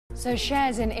So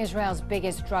shares in Israel's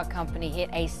biggest drug company hit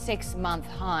a 6-month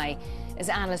high as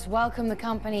analysts welcome the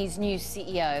company's new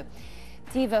CEO.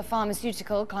 Teva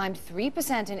Pharmaceutical climbed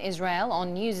 3% in Israel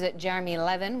on news that Jeremy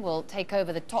Levin will take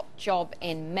over the top job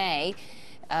in May.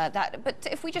 But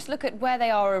if we just look at where they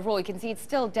are overall, you can see it's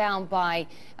still down by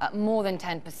more than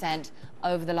 10%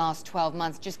 over the last 12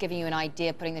 months, just giving you an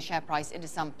idea, putting the share price into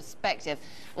some perspective.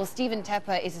 Well,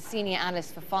 Tepper is a senior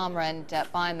analyst for pharma and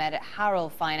biomed at Harel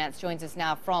Finance, joins us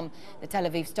now from the Tel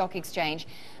Aviv Stock Exchange.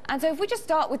 And so if we just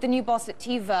start with the new boss at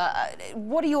Teva,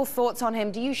 what are your thoughts on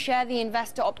him? Do you share the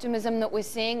investor optimism that we're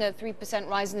seeing, a 3%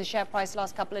 rise in the share price the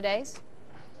last couple of days?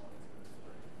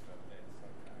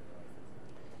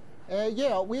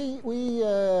 Yeah, we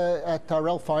at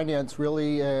Harel Finance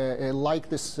really like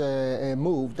this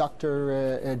move.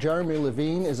 Dr. Jeremy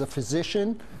Levin is a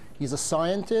physician, he's a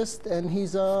scientist, and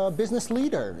he's a business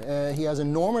leader. He has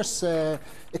enormous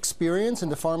experience in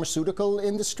the pharmaceutical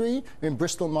industry, in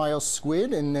Bristol-Myers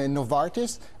Squibb, in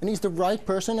Novartis, and he's the right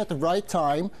person at the right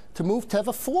time to move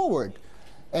Teva forward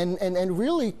and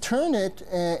really turn it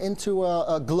into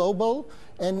a global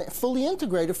and fully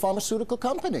integrated pharmaceutical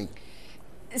company.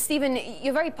 Stephen,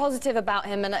 you're very positive about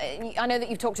him, and I know that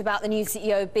you've talked about the new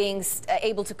CEO being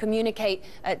able to communicate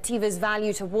Teva's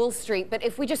value to Wall Street, but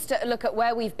if we just look at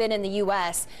where we've been in the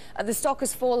US, the stock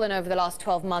has fallen over the last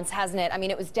 12 months, hasn't it? I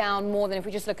mean, it was down more than, if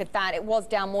we just look at that, it was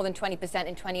down more than 20%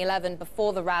 in 2011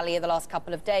 before the rally of the last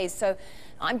couple of days. So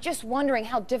I'm just wondering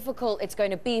how difficult it's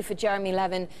going to be for Jeremy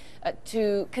Levin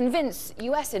to convince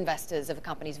US investors of the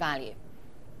company's value.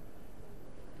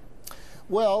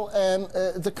 Well,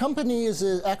 the company is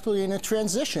actually in a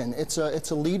transition. It's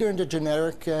a leader in the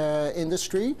generic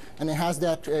industry, and it has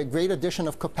that great addition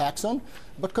of Copaxone.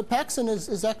 But Copaxone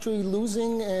is actually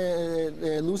losing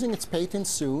its patent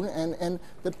soon, and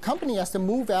the company has to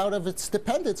move out of its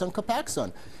dependence on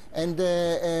Copaxone. And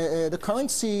the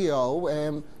current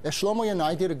CEO, Shlomo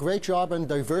Yanai, did a great job in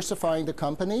diversifying the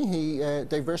company. He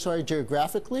diversified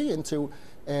geographically into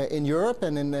in Europe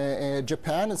and in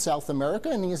Japan and South America,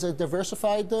 and he has a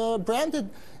diversified branded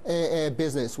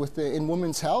business in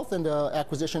women's health and the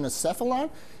acquisition of Cephalon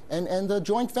and the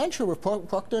joint venture with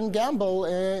Procter & Gamble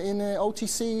in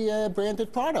OTC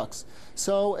branded products.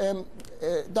 So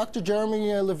Dr.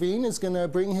 Jeremy Levin is going to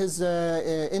bring his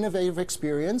innovative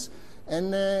experience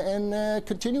and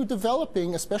continue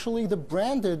developing, especially the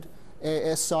branded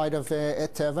side of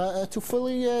Teva, to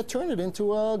fully turn it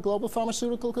into a global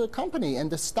pharmaceutical company. And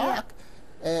the stock,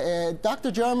 Dr.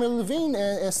 Jeremy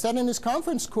Levin said in his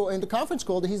conference call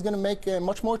that he's going to make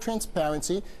much more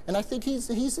transparency, and I think he's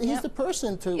the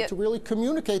person to really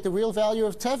communicate the real value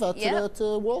of Teva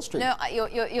to Wall Street. No,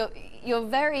 you're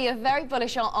very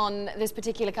bullish on this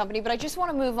particular company, but I just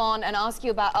want to move on and ask you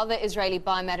about other Israeli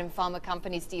biomed and pharma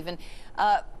companies, Stephen.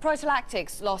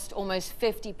 Prophylactics lost almost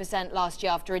 50% last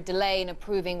year after a delay in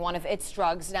approving one of its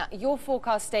drugs. Now, you're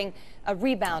forecasting a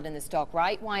rebound in the stock,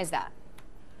 right? Why is that?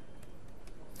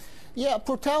 Yeah,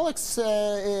 Protalix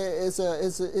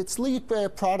is its lead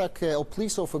product,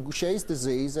 Opliso, for Gaucher's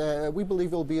disease. We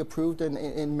believe it will be approved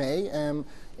in May.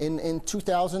 In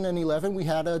 2011, we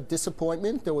had a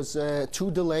disappointment. There was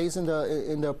 2 delays in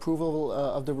the approval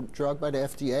of the drug by the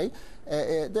FDA.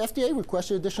 The FDA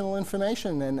requested additional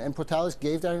information, and Protalix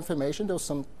gave that information. There was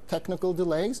some technical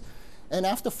delays. And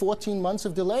after 14 months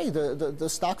of delay, the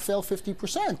stock fell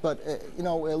 50%. But you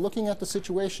know, looking at the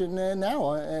situation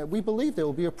now, we believe they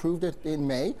will be approved in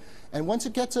May. And once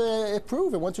it gets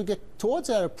approved, and once we get towards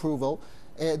that approval,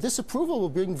 this approval will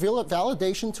bring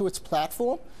validation to its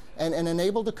platform and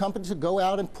enable the company to go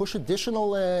out and push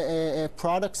additional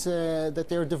products that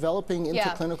they're developing into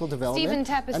clinical development. Stephen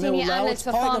Tepper, senior analyst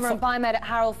for pharma and biomed at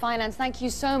Harel Finance. Thank you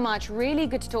so much. Really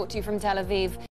good to talk to you from Tel Aviv.